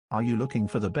Are you looking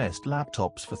for the best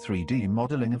laptops for 3D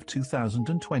modeling of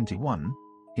 2021?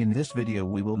 In this video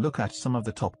we will look at some of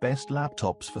the top best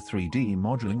laptops for 3D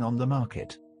modeling on the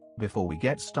market. Before we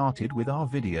get started with our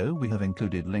video, we have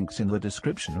included links in the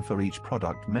description for each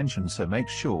product mentioned, so make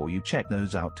sure you check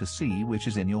those out to see which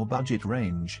is in your budget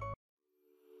range.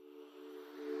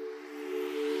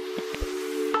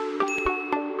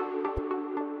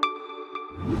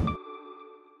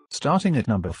 Starting at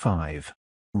number 5.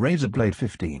 Razer Blade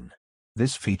 15.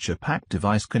 This feature-packed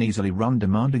device can easily run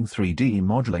demanding 3D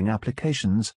modeling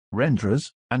applications,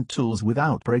 renderers, and tools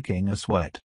without breaking a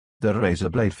sweat. The Razer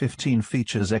Blade 15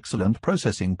 features excellent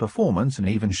processing performance and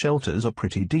even shelters a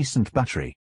pretty decent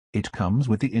battery. It comes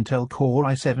with the Intel Core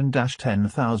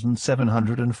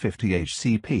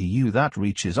i7-10750H CPU that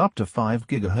reaches up to 5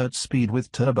 GHz speed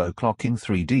with turbo-clocking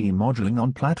 3D modeling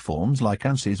on platforms like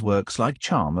Ansys works like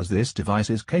charm, as this device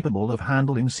is capable of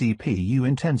handling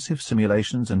CPU-intensive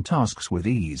simulations and tasks with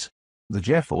ease. The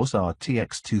GeForce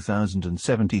RTX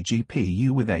 2070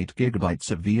 GPU with 8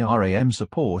 GB of VRAM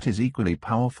support is equally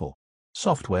powerful.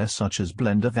 Software such as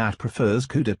Blender that prefers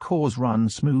CUDA cores run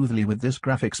smoothly with this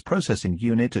graphics processing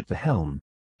unit at the helm.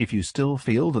 If you still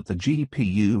feel that the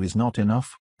GPU is not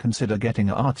enough, consider getting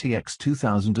a RTX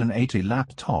 2080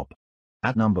 laptop.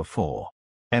 At number 4.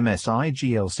 MSI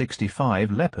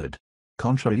GL65 Leopard.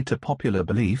 Contrary to popular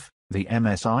belief, the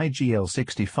MSI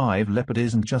GL65 Leopard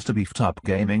isn't just a beefed-up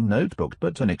gaming notebook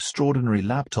but an extraordinary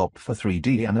laptop for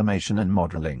 3D animation and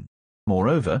modeling.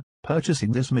 Moreover,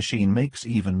 purchasing this machine makes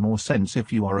even more sense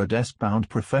if you are a desk-bound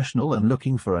professional and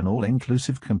looking for an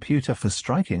all-inclusive computer for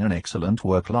striking an excellent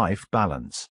work-life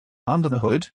balance. Under the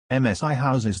hood, MSI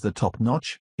houses the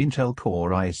top-notch Intel Core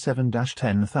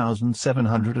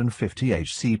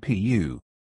i7-10750H CPU.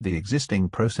 The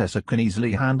existing processor can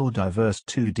easily handle diverse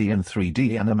 2D and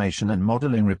 3D animation and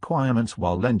modeling requirements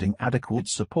while lending adequate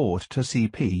support to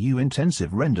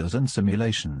CPU-intensive renders and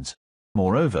simulations.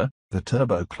 Moreover, the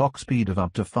turbo clock speed of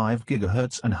up to 5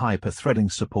 GHz and hyper-threading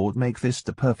support make this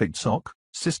the perfect SoC,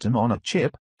 system on a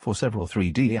chip, for several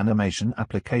 3D animation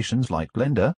applications like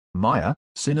Blender, Maya,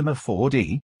 Cinema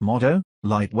 4D, Modo,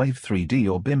 Lightwave 3D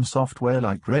or BIM software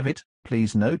like Revit.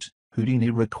 Please note, Houdini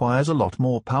requires a lot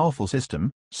more powerful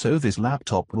system, so this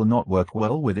laptop will not work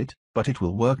well with it, but it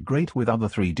will work great with other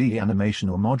 3D animation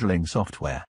or modeling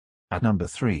software. At number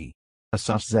 3.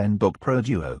 Asus ZenBook Pro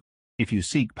Duo. If you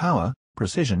seek power,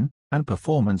 precision, and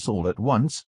performance all at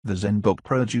once, the ZenBook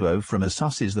Pro Duo from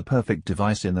Asus is the perfect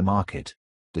device in the market.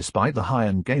 Despite the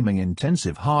high-end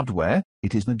gaming-intensive hardware,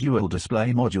 it is the dual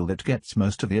display module that gets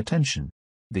most of the attention.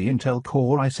 The Intel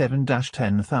Core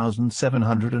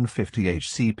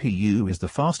i7-10750H CPU is the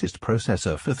fastest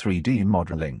processor for 3D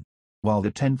modeling. While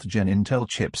the 10th Gen Intel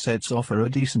chipsets offer a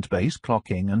decent base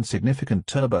clocking and significant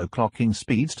turbo clocking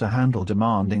speeds to handle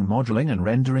demanding modeling and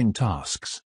rendering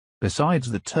tasks. Besides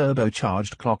the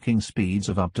turbocharged clocking speeds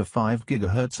of up to 5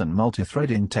 GHz and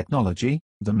multi-threading technology,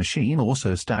 the machine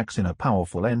also stacks in a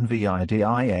powerful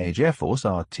NVIDIA GeForce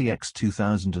RTX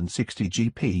 2060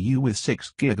 GPU with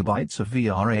 6 GB of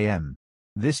VRAM.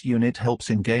 This unit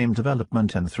helps in game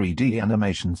development and 3D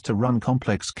animations to run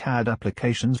complex CAD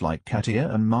applications like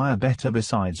CATIA and Maya better,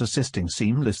 besides assisting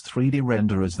seamless 3D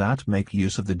renderers that make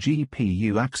use of the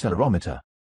GPU accelerometer.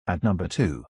 At number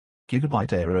 2.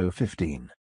 Gigabyte AERO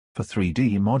 15. For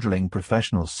 3D modeling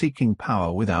professionals seeking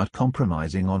power without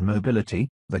compromising on mobility,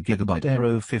 the Gigabyte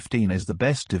AERO 15 is the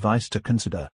best device to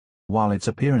consider. While its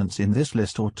appearance in this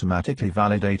list automatically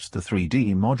validates the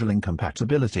 3D modeling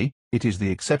compatibility, it is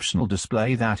the exceptional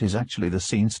display that is actually the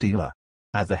scene stealer.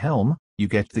 At the helm, you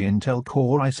get the Intel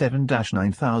Core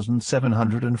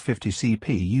i7-9750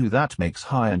 CPU that makes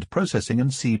high-end processing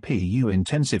and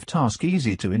CPU-intensive tasks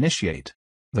easy to initiate.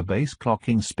 The base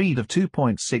clocking speed of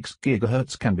 2.6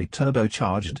 GHz can be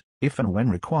turbocharged, if and when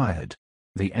required.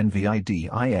 The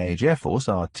NVIDIA GeForce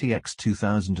RTX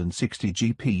 2060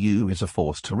 GPU is a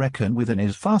force to reckon with and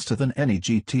is faster than any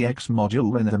GTX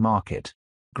module in the market.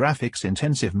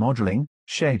 Graphics-intensive modeling,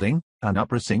 shading, and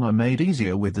upracing are made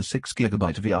easier with the 6 GB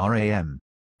VRAM.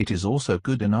 It is also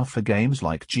good enough for games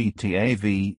like GTA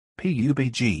V,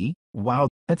 PUBG, WoW,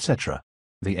 etc.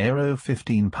 The AERO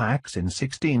 15 packs in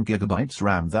 16 GB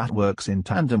RAM that works in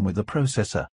tandem with the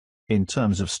processor. In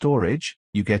terms of storage,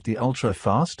 you get the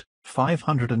ultra-fast,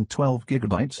 512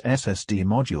 GB SSD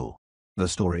module. The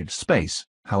storage space,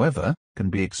 however,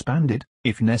 can be expanded,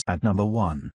 if necessary. At number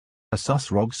 1. Asus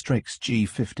ROG Strix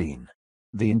G15.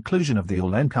 The inclusion of the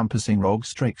all-encompassing ROG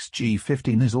Strix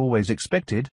G15 is always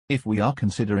expected, if we are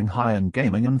considering high-end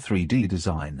gaming and 3D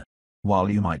design.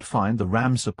 While you might find the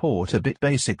RAM support a bit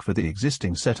basic for the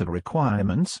existing set of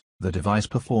requirements, The device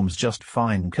performs just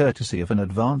fine courtesy of an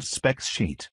advanced specs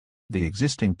sheet. The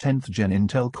existing 10th Gen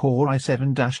Intel Core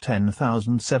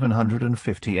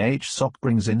i7-10750H SoC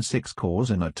brings in 6 cores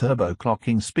and a turbo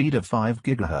clocking speed of 5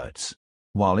 GHz.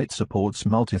 While it supports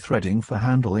multi-threading for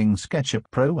handling SketchUp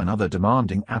Pro and other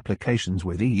demanding applications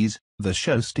with ease, the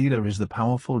show stealer is the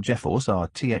powerful GeForce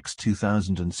RTX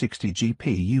 2060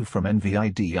 GPU from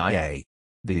NVIDIA.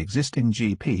 The existing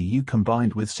GPU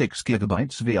combined with 6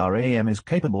 GB VRAM is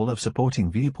capable of supporting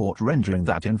viewport rendering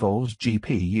that involves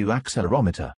GPU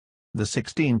accelerometer. The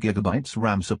 16 GB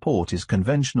RAM support is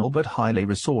conventional but highly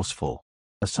resourceful.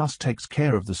 Asus takes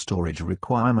care of the storage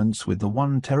requirements with the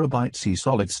 1 TB C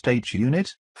solid-state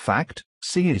unit. Fact,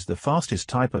 C is the fastest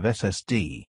type of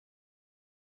SSD.